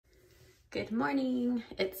Good morning.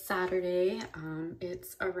 It's Saturday.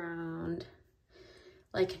 It's around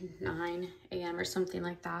like 9 a.m. or something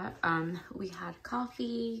like that. We had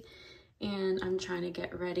coffee and I'm trying to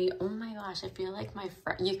get ready. Oh my gosh, I feel like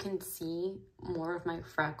you can see more of my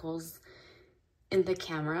freckles in the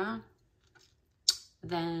camera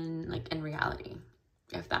than like in reality,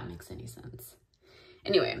 if that makes any sense.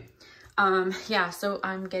 Anyway, yeah, so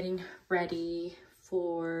I'm getting ready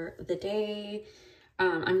for the day.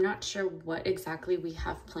 I'm not sure what exactly we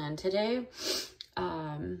have planned today,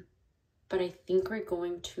 but I think we're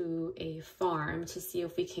going to a farm to see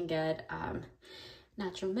if we can get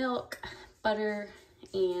natural milk, butter,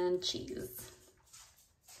 and cheese.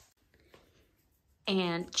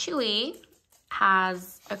 And Chewy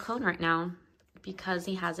has a cone right now because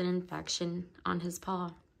he has an infection on his paw.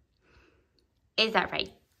 Is that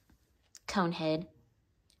right? Conehead.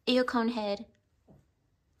 Are you a conehead?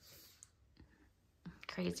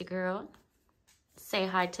 Crazy girl. Say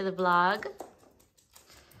hi to the vlog.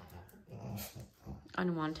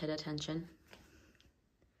 Unwanted attention.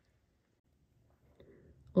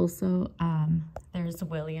 Also, there's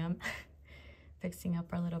William fixing up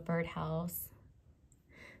our little birdhouse,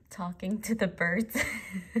 talking to the birds.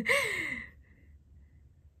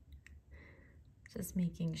 Just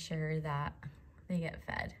making sure that they get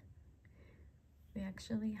fed. We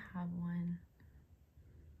actually have one.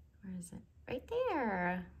 Where is it? Right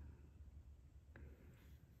there.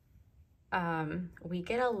 We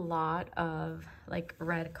get a lot of like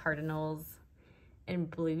red cardinals and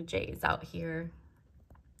blue jays out here.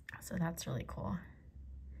 So that's really cool.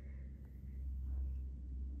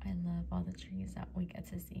 I love all the trees that we get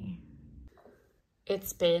to see.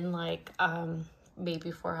 It's been like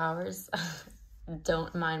maybe 4 hours.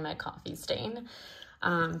 Don't mind my coffee stain.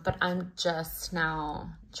 But I'm just now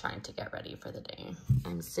trying to get ready for the day.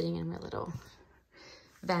 I'm sitting in my little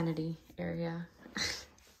vanity area.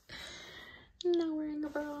 Not wearing a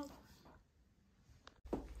bra.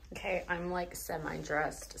 Okay, I'm like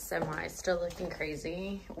semi-dressed, still looking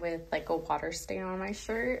crazy with like a water stain on my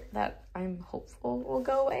shirt that I'm hopeful will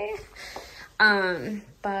go away.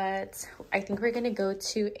 But I think we're gonna go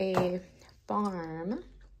to a farm.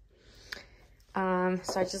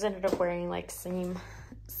 So I just ended up wearing like some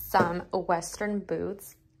Western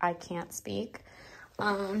boots. I can't speak.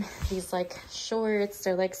 These like shorts,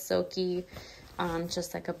 they're like silky,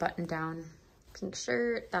 just like a button down pink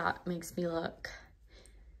shirt that makes me look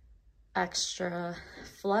extra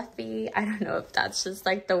fluffy. I don't know if that's just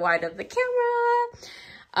like the wide of the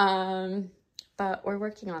camera. But we're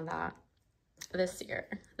working on that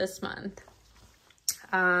this month.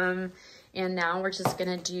 And now we're just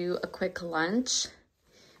gonna do a quick lunch.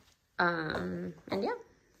 And yeah,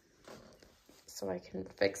 so I can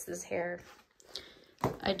fix this hair.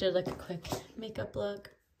 I did like a quick makeup look,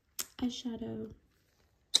 eyeshadow.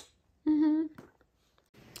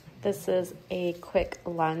 This is a quick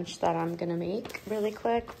lunch that I'm gonna make really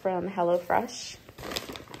quick from HelloFresh.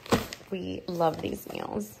 We love these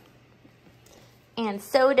meals. And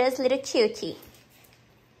so does little Chuchi.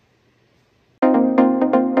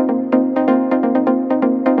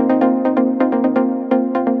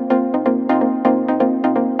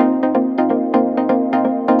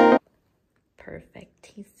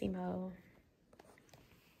 Perfectissimo.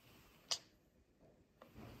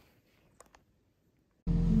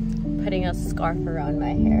 Putting a scarf around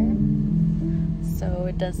my hair so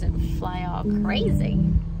it doesn't fly all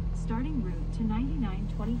crazy. Starting route to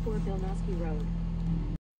 9924 Bilnowski Road.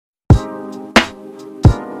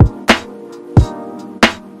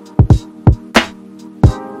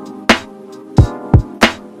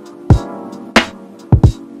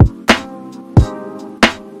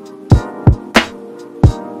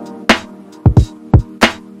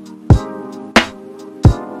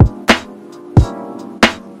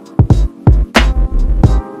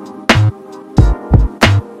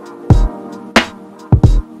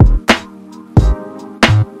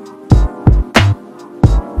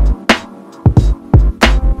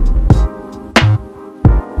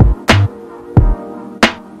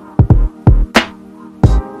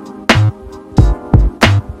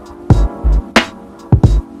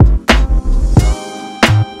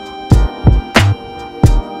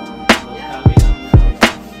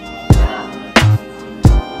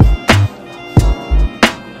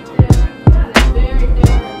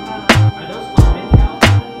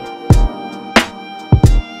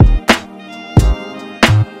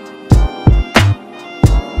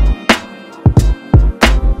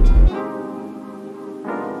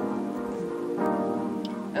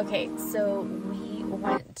 Okay, so we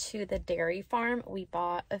went to the dairy farm. We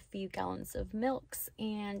bought a few gallons of milks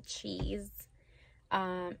and cheese.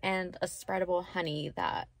 and a spreadable honey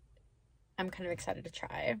that I'm kind of excited to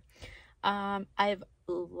try.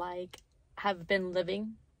 Have been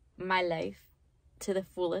living my life to the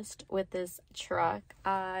fullest with this truck.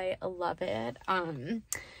 I love it.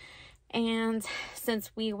 And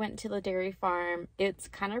since we went to the dairy farm, it's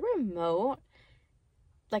kind of remote,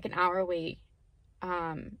 like an hour away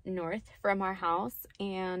north from our house,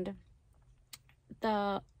 and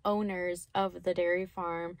the owners of the dairy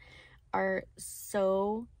farm are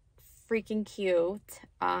so freaking cute.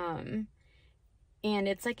 And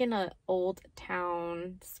it's like in a old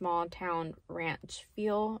town, small town ranch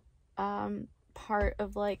feel part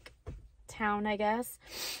of like town, I guess.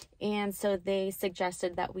 And so they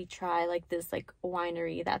suggested that we try like this like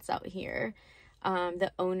winery that's out here.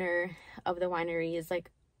 The owner of the winery is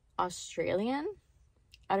like Australian.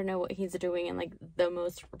 I don't know what he's doing in like the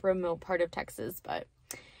most remote part of Texas, but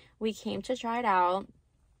we came to try it out.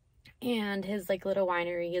 And his like little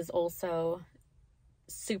winery is also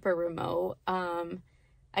super remote.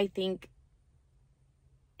 I think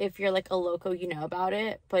if you're like a local, you know about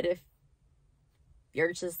it, but if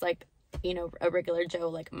you're just like, you know, a regular Joe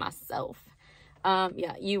like myself,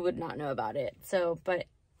 yeah, you would not know about it. So, but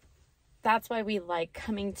that's why we like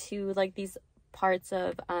coming to like these parts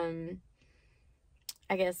of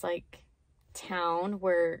I guess like town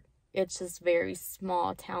where it's just very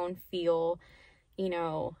small town feel, you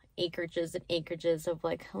know, acreages and acreages of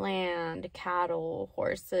like land, cattle,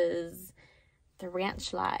 horses, the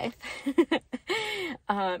ranch life.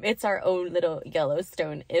 It's our own little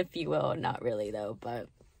Yellowstone, if you will. Not really though, but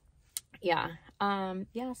yeah.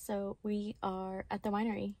 Yeah, so we are at the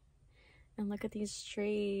winery and look at these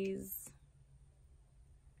trees.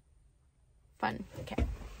 Fun. Okay.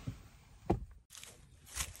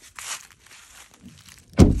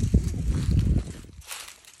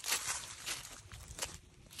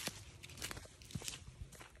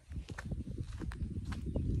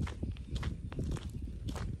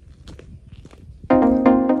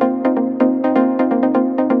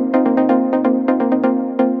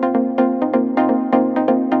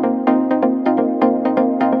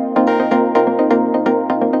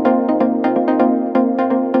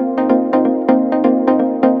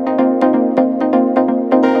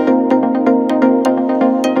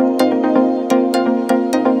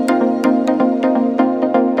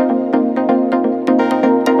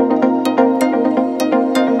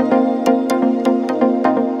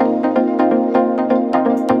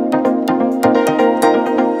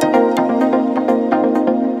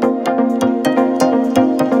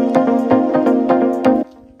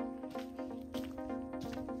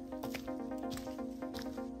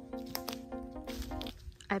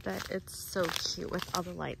 I bet it's so cute with all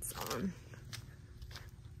the lights on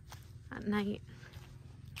at night.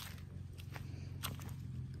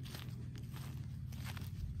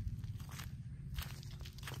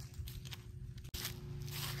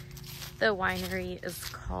 The winery is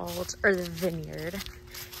called, or the Vineyard,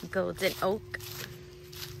 Golden Oak.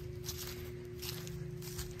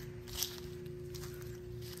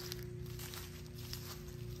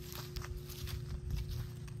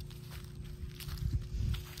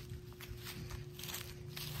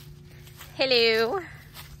 Hello.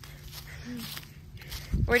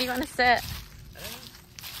 Where do you want to sit?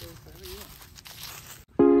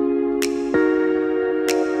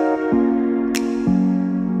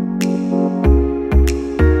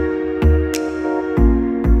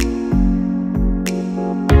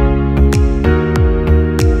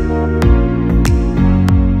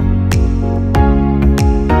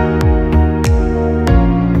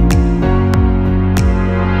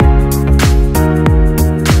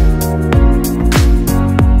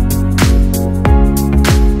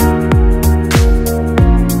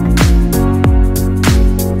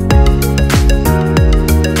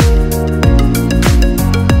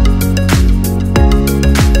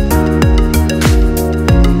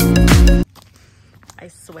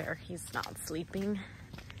 He's not sleeping.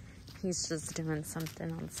 He's just doing something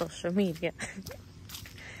on social media.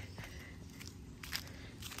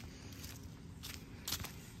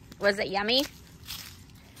 Was it yummy?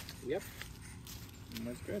 Yep.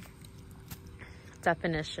 That's good.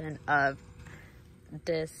 Definition of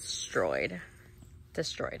destroyed.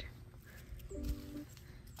 Destroyed.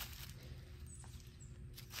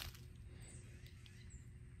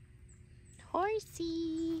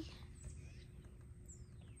 Horsey.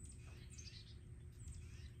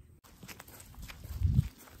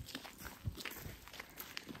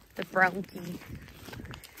 The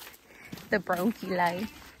bronchi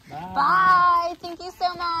life. Bye. Bye. Thank you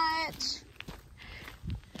so much.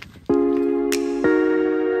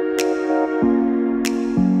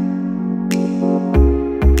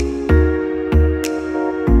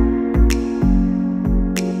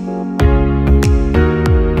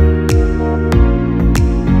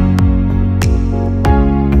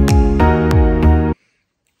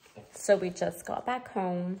 So we just got back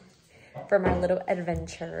home from our little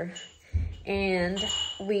adventure and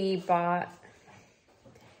we bought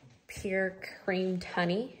pure creamed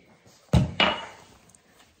honey,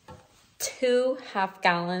 2 half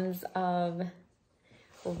gallons of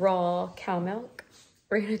raw cow milk.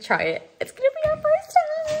 We're gonna try it. It's gonna be our first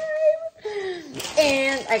time.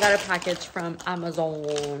 And I got a package from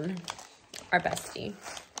Amazon, our bestie.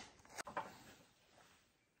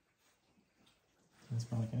 Doesn't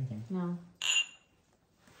smell like anything. No.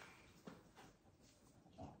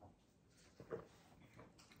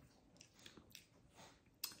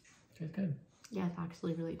 Tastes good. Yeah, it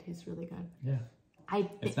actually really tastes really good. Yeah.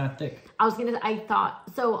 It's not thick. I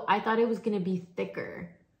thought it was gonna be thicker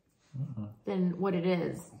than what it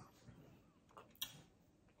is.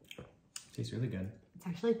 Tastes really good. It's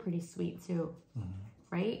actually pretty sweet too,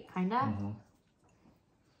 right? Kinda.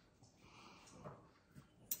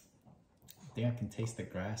 I think I can taste the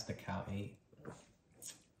grass the cow ate.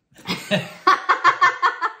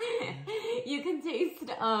 You can taste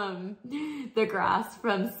the grass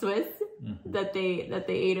from Swiss that they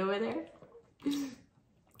ate over there. It's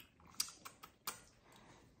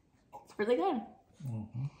really good.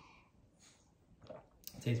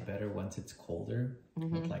 It tastes better once it's colder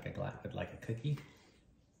with like a cookie.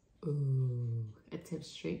 Ooh, a tip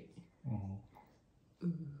street. Ooh.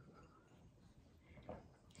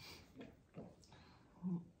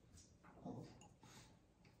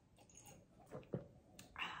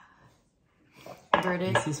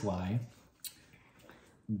 Verdict. This is why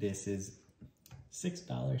this is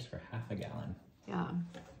 $6 for half a gallon. Yeah.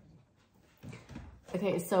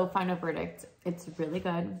 Okay, so final verdict. It's really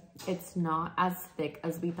good. It's not as thick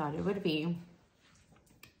as we thought it would be.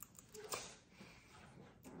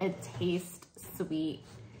 It tastes sweet.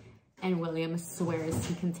 And William swears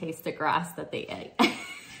he can taste the grass that they ate.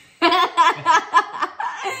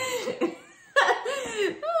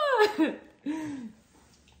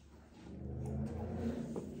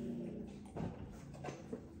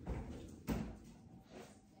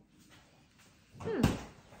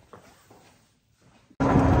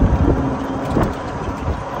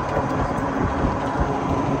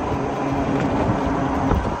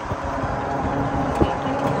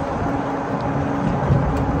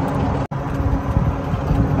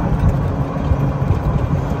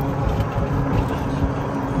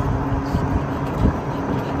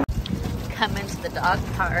 Coming to the dog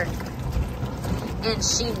park, and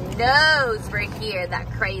she knows we're here, that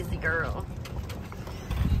crazy girl.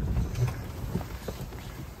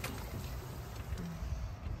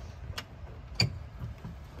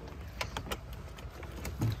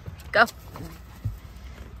 Go.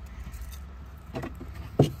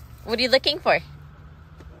 What are you looking for?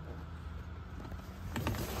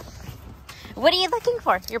 What are you looking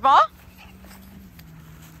for? Your ball?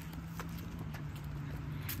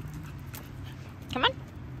 Come on.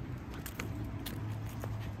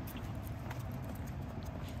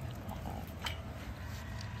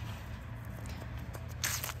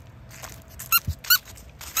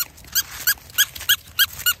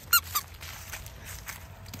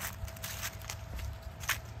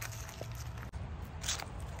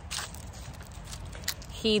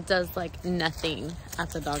 He does like nothing at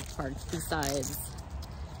the dog park besides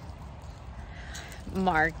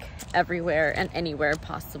mark everywhere and anywhere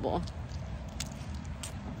possible.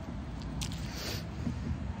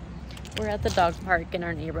 We're at the dog park in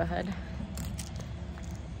our neighborhood.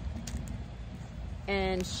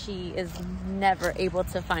 And she is never able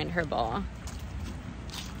to find her ball.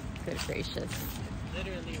 Good gracious.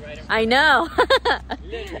 Literally right in front. I know.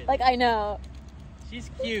 Literally. Like, I know.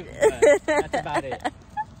 She's cute, but that's about it.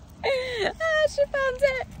 She found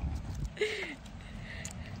it.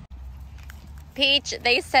 Peach,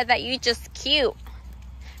 they said that you just cute.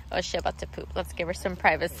 Oh, she about to poop. Let's give her some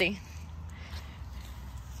privacy.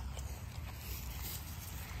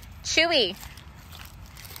 Chewy.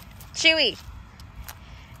 Chewy.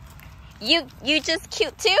 You just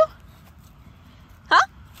cute too? Huh?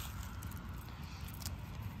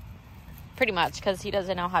 Pretty much, because he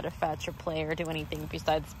doesn't know how to fetch or play or do anything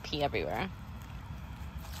besides pee everywhere.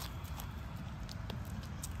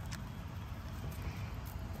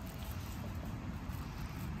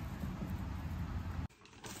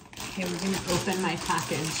 Okay, we're going to open my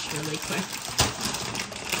package really quick.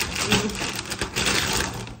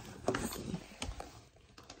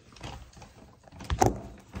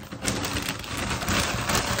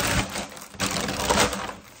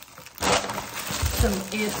 So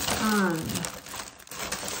it's,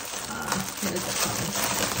 what is it called?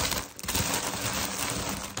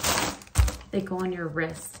 They go on your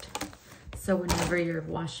wrist. So whenever you're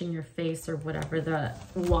washing your face or whatever, the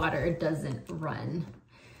water doesn't run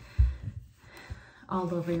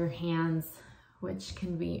all over your hands, which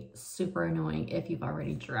can be super annoying if you've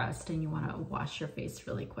already dressed and you want to wash your face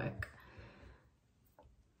really quick.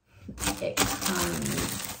 It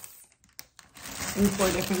comes in 4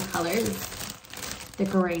 different colors. The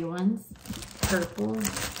gray ones, purple,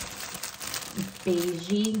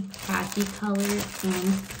 beigey, khaki color,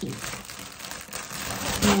 and pink.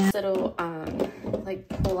 And little like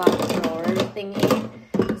pull out drawer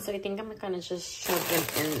thingy. So I think I'm gonna just shove them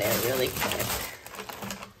in there really quick.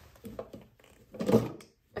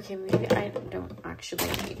 Okay, maybe I don't actually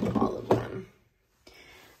need all of them.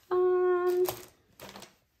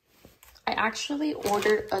 I actually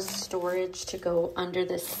ordered a storage to go under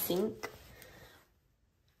the sink.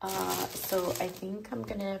 So I think I'm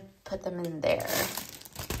gonna put them in there.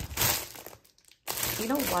 You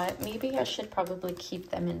know what? Maybe I should probably keep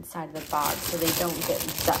them inside the box so they don't get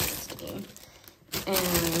dusty.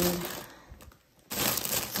 And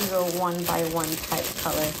do a 1x1 type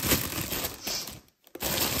color.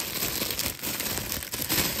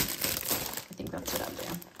 I think that's what I'll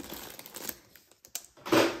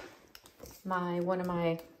do. One of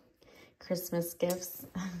my Christmas gifts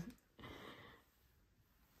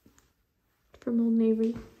from Old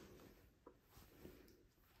Navy.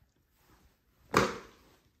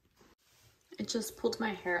 I just pulled my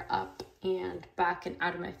hair up and back and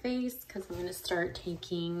out of my face because I'm going to start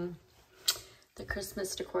taking the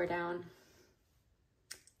Christmas decor down.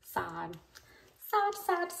 Sad. Sad,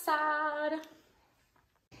 sad, sad.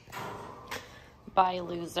 Bye,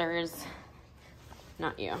 losers.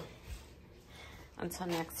 Not you. Until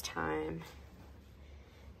next time.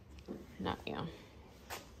 Not you.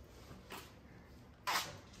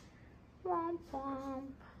 Womp,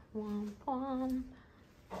 womp, womp, womp.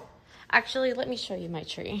 Actually, let me show you my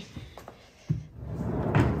tree.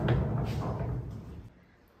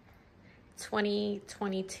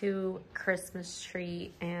 2022 Christmas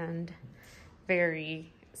tree and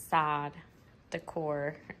very sad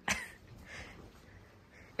decor.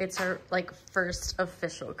 It's our like first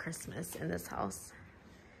official Christmas in this house,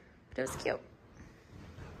 but it was cute.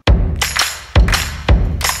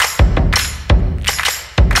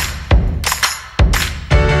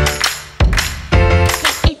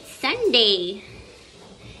 Sunday.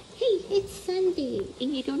 Hey, it's Sunday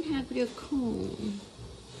and you don't have your comb.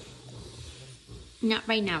 Not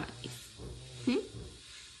right now, at least.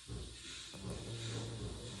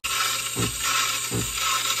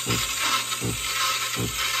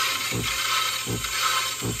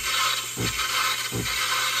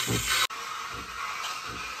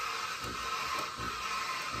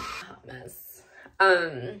 Hot mess.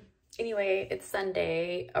 Anyway, it's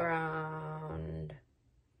Sunday around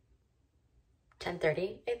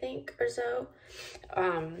 10:30, I think, or so.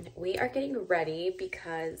 We are getting ready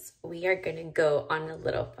because we are gonna go on a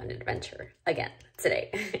little fun adventure again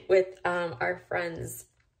today with our friends.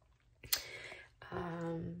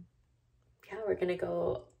 Yeah, we're gonna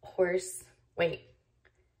go we're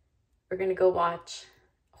gonna go watch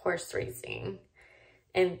horse racing.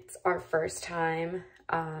 And it's our first time,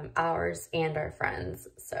 ours and our friends,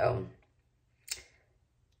 so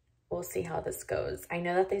we'll see how this goes. I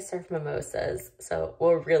know that they serve mimosas, so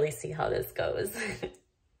we'll really see how this goes.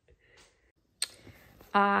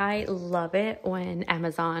 I love it when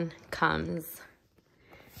Amazon comes.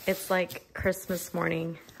 It's like Christmas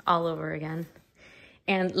morning all over again.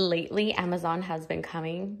 And lately, Amazon has been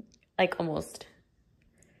coming like almost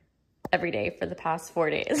every day for the past 4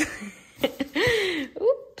 days.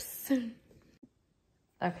 Oops.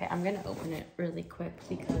 Okay, I'm gonna open it really quick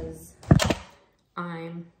because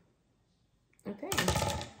I'm... Okay.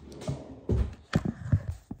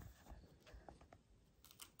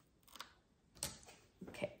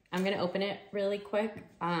 Okay, I'm gonna open it really quick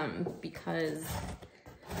because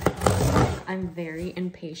I'm very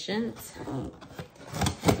impatient,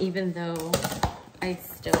 even though I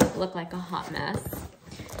still look like a hot mess.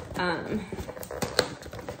 I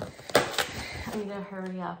need to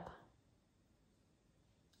hurry up.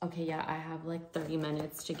 Okay, yeah, I have like 30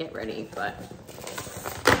 minutes to get ready, but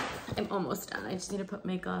I'm almost done. I just need to put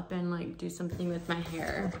makeup and like do something with my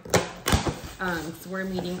hair. So we're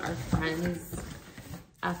meeting our friends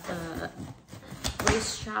at the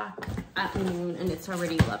racetrack at noon, and it's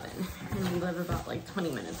already 11, and we live about like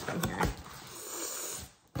 20 minutes from here.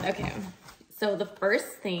 Okay, so the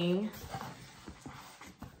first thing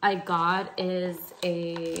I got is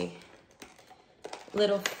a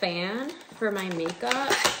little fan for my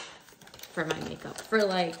makeup, for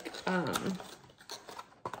like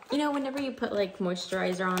You know, whenever you put like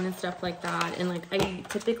moisturizer on and stuff like that, and like I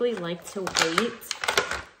typically like to wait.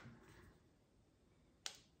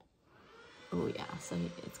 Oh yeah, so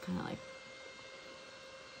it's kind of like,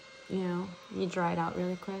 you know, you dry it out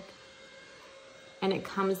really quick. And it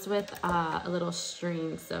comes with a little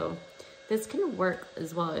string, so this can work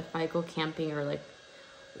as well if I go camping or like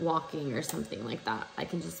walking or something like that. I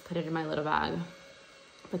can just put it in my little bag.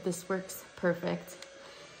 But this works perfect.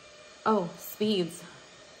 Oh, speeds.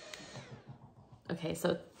 Okay,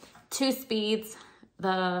 so 2 speeds.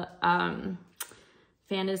 The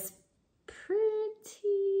fan is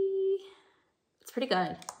pretty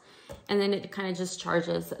good. And then it kind of just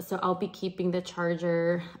charges. So I'll be keeping the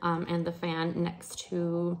charger and the fan next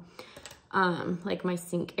to like my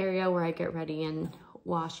sink area where I get ready and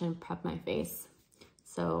wash and prep my face.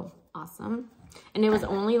 So awesome. And it was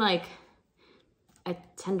only like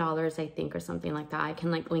at $10, I think, or something like that. I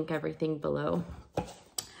can like link everything below.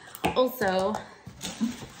 Also,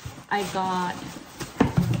 I got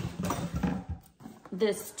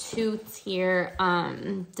this 2-tier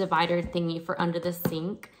divider thingy for under the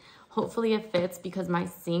sink. Hopefully it fits because my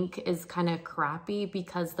sink is kind of crappy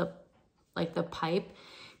because the pipe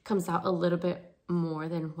comes out a little bit more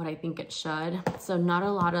than what I think it should. So not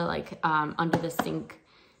a lot of like under the sink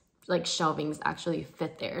like shelvings actually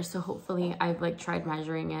fit there. So hopefully I've like tried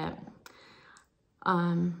measuring it.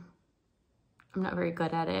 I'm not very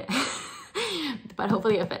good at it, but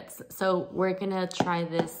hopefully it fits. So we're gonna try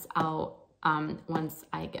this out once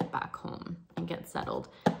I get back home and get settled,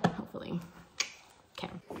 hopefully.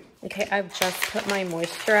 Okay, I've just put my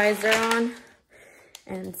moisturizer on,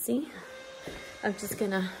 and see, I'm just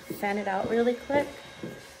gonna fan it out really quick,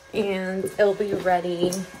 and it'll be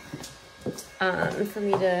ready for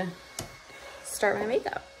me to start my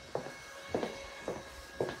makeup.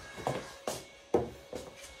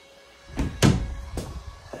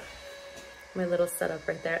 My little setup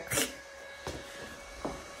right there.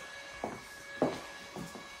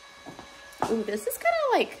 Ooh, this is kind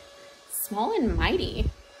of like small and mighty.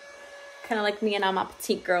 Kind of like me and my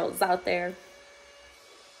petite girls out there.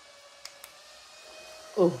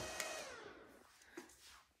 Ooh.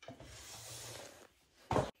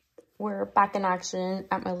 We're back in action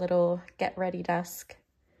at my little get ready desk.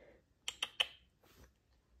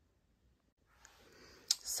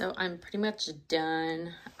 So I'm pretty much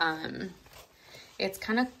done. It's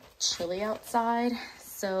kind of chilly outside,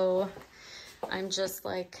 so I'm just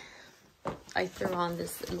like, I threw on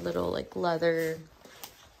this little like leather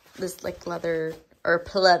or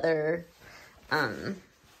pleather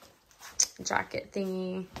jacket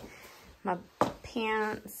thingy. My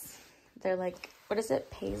pants, they're like, what is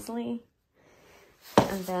it, paisley?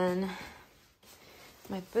 And then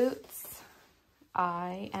my boots,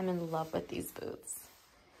 I am in love with these boots.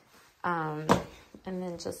 And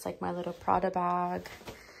then just like my little Prada bag,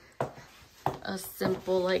 a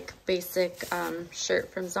simple like basic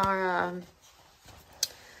shirt from Zara,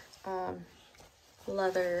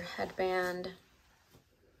 leather headband.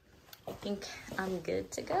 I think I'm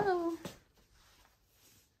good to go.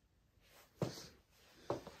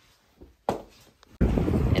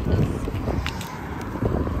 It is.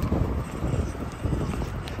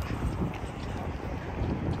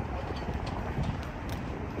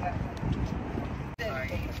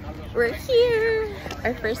 We're here.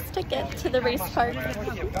 Our first ticket to the race park.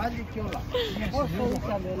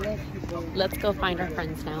 Let's go find our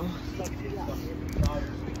friends now.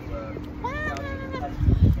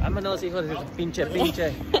 Vámonos, hijos de pinche.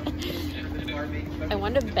 I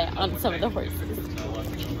want to bet on some of the horses.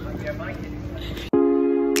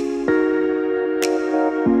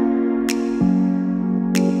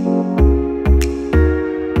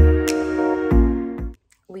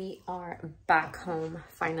 We are back home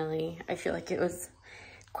finally. I feel like it was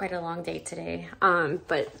quite a long day today.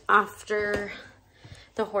 But after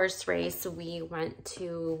the horse race, we went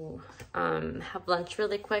to have lunch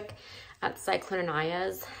really quick at Cyclone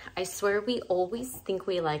Anaya's. I swear we always think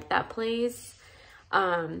we like that place,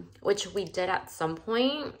 which we did at some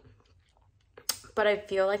point, but I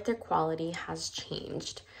feel like their quality has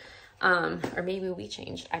changed. Or maybe we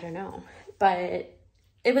changed, I don't know. But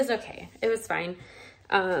it was okay, it was fine.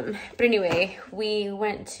 But anyway, we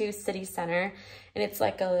went to City Center, and it's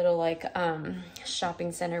like a little like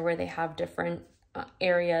shopping center where they have different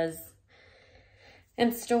areas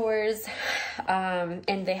and stores,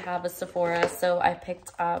 and they have a Sephora. So I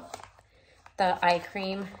picked up the eye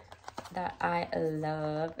cream that I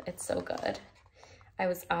love. It's so good. I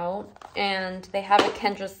was out, and they have a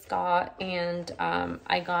Kendra Scott, and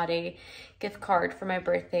I got a gift card for my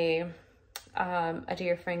birthday. A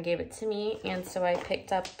dear friend gave it to me, and so I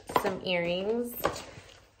picked up some earrings.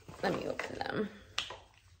 let me open them.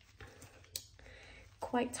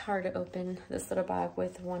 Quite hard to open this little bag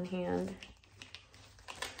with one hand.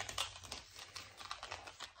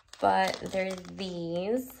 But they're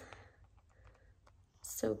these.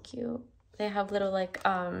 So cute. They have little like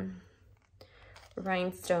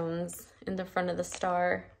rhinestones in the front of the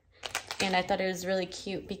star. And I thought it was really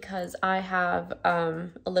cute because I have a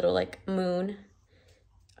little like moon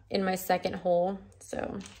in my second hole.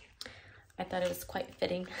 So I thought it was quite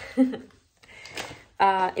fitting.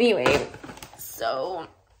 Anyway, so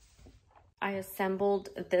I assembled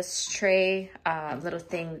this tray, little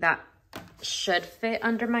thing that should fit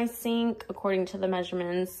under my sink according to the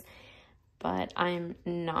measurements, but I'm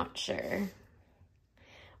not sure.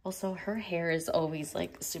 Also, her hair is always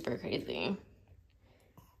like super crazy.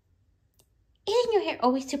 Isn't your hair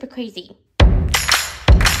always super crazy?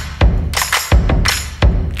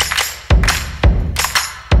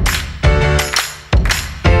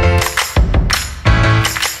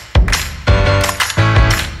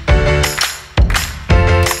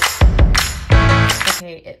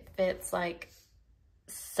 Okay, it fits like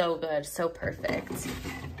so good, so perfect.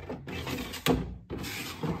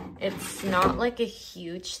 It's not like a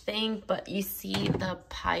huge thing, but you see the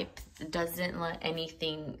pipe doesn't let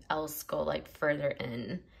anything else go like further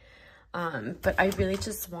in. But I really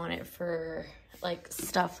just want it for like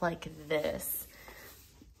stuff like this,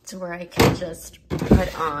 to where I can just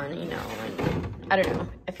put on, you know, and I don't know.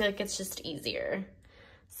 I feel like it's just easier.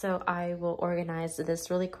 So I will organize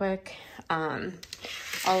this really quick. All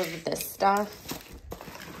of this stuff.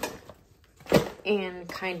 And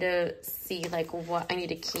kind of see like what I need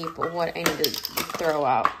to keep, what I need to throw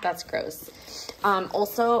out. That's gross.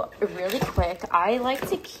 Also, really quick, I like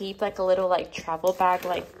to keep like a little like travel bag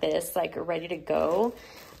like this, like ready to go.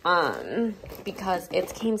 Because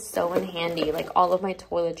it came so in handy. Like all of my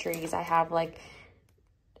toiletries, I have like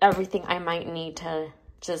everything I might need to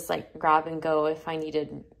just like grab and go if I need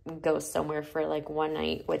to go somewhere for like one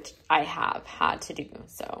night, which I have had to do.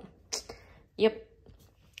 So, yep.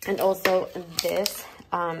 And also this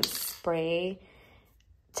spray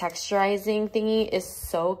texturizing thingy is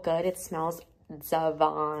so good. It smells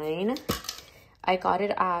divine. I got it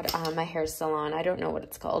at my hair salon. I don't know what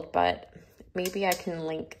it's called, but maybe I can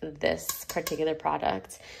link this particular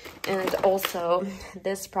product. And also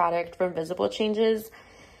this product from Visible Changes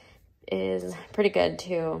is pretty good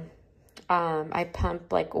too. I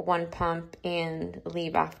pump like one pump and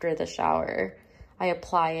leave after the shower. I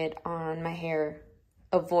apply it on my hair,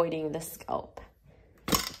 avoiding the scalp.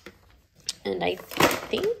 And I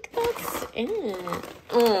think that's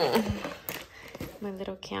it. My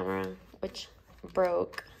little camera, which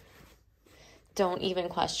broke. Don't even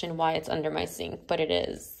question why it's under my sink, but it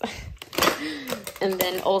is. And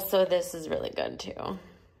then also this is really good too,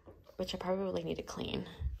 which I probably need to clean.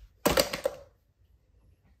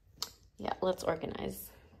 Yeah, let's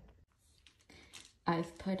organize.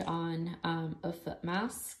 I've put on a foot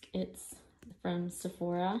mask. It's from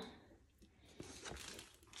Sephora.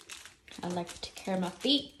 I like to take care of my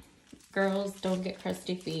feet. Girls, don't get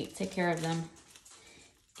crusty feet. Take care of them.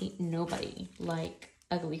 Ain't nobody like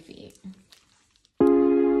ugly feet.